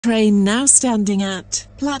Train now standing at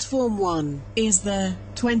platform 1 is the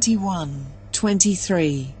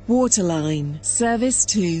 2123 Waterline service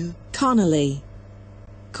to Connolly.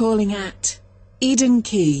 Calling at Eden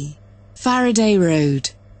Quay, Faraday Road,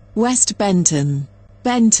 West Benton,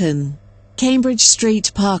 Cambridge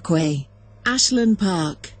Street Parkway, Ashland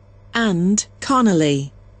Park, and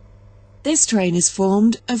Connolly. This train is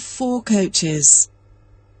formed of 4 coaches.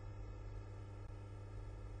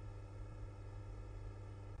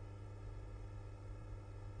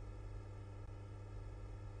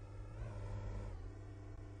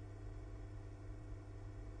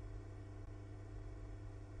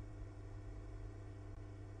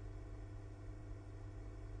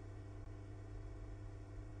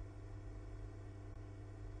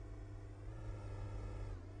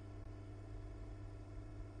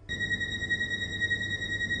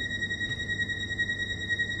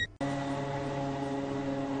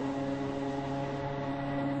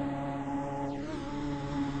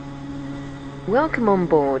 Welcome on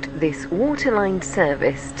board this Waterline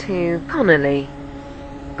service to Connolly.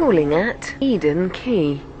 Calling at Eden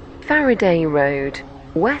Quay, Faraday Road,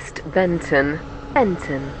 West Benton,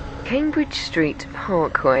 Cambridge Street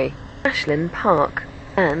Parkway, Ashland Park,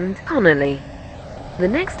 and Connolly. The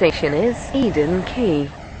next station is Eden Quay.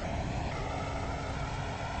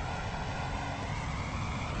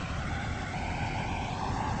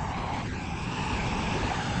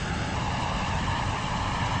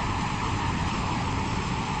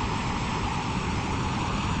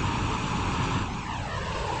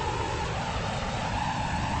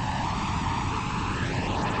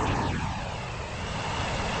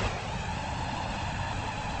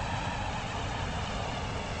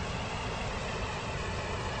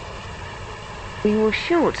 We will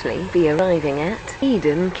shortly be arriving at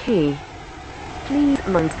Eden Quay. Please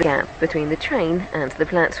mind the gap between the train and the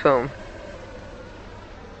platform.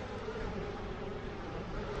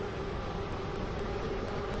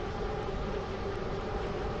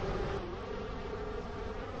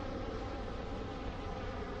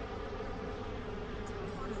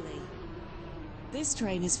 Connolly. This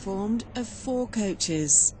train is formed of 4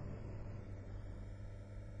 coaches.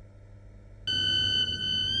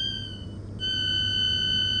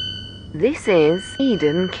 This is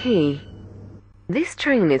Eden Quay. This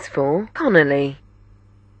train is for Connolly.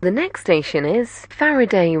 The next station is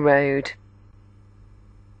Faraday Road.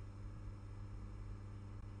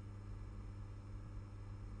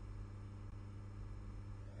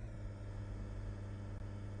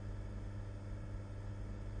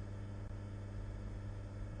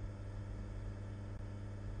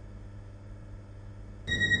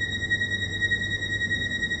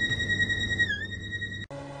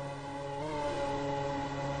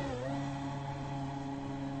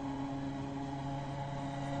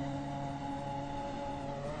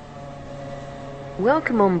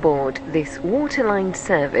 Welcome on board this Waterline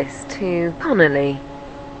service to Connolly.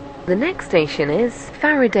 The next station is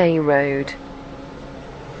Faraday Road.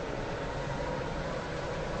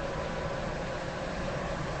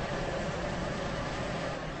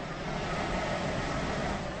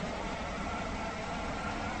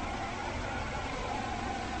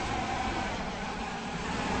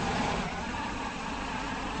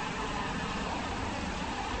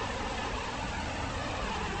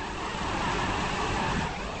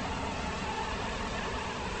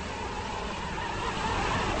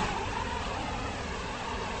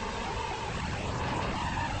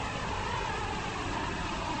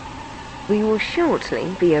 We will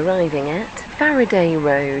shortly be arriving at Faraday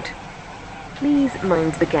Road. Please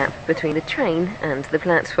mind the gap between the train and the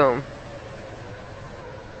platform.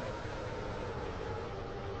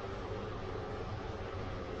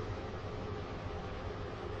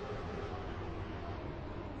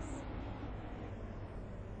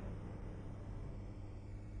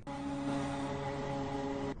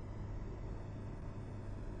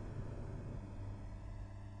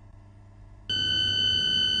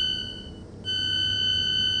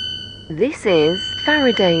 This is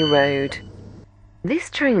Faraday Road. This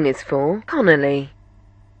train is for Connolly.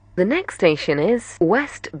 The next station is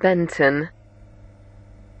West Benton.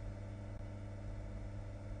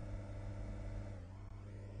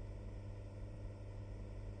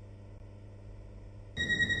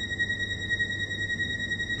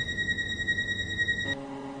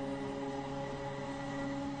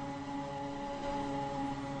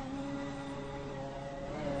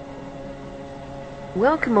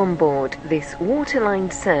 Welcome on board this Waterline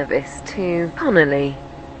service to Connolly.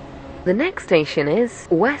 The next station is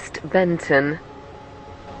West Benton.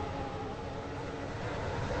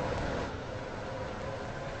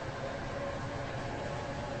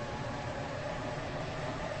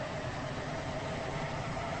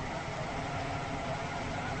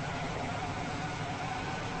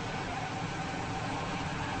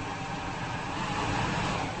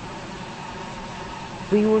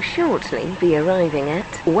 We will shortly be arriving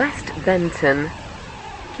at West Benton.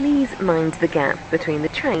 Please mind the gap between the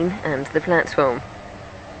train and the platform.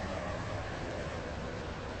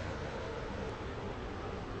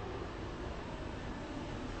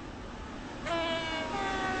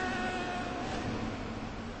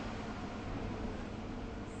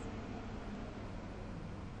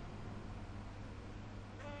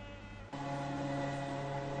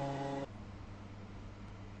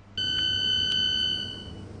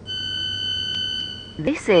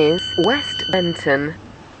 This is West Benton.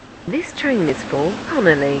 This train is for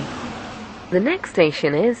Connolly. The next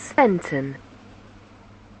station is Benton.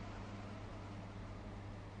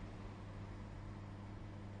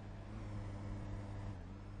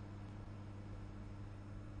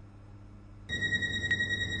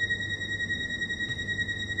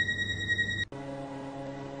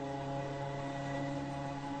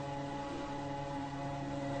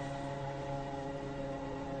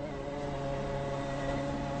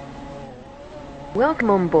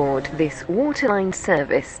 Welcome on board this waterline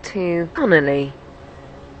service to Connolly.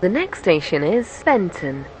 The next station is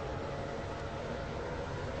Benton.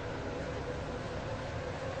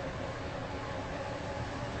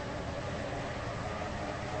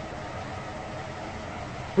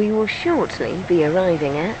 We will shortly be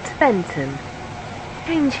arriving at Benton.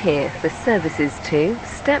 Change here for services to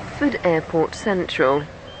Stepford Airport Central,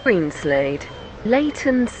 Greenslade,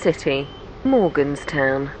 Leighton City,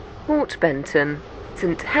 Morganstown, Port Benton,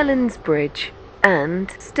 St Helens Bridge and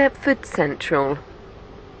Stepford Central.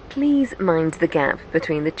 Please mind the gap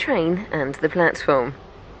between the train and the platform.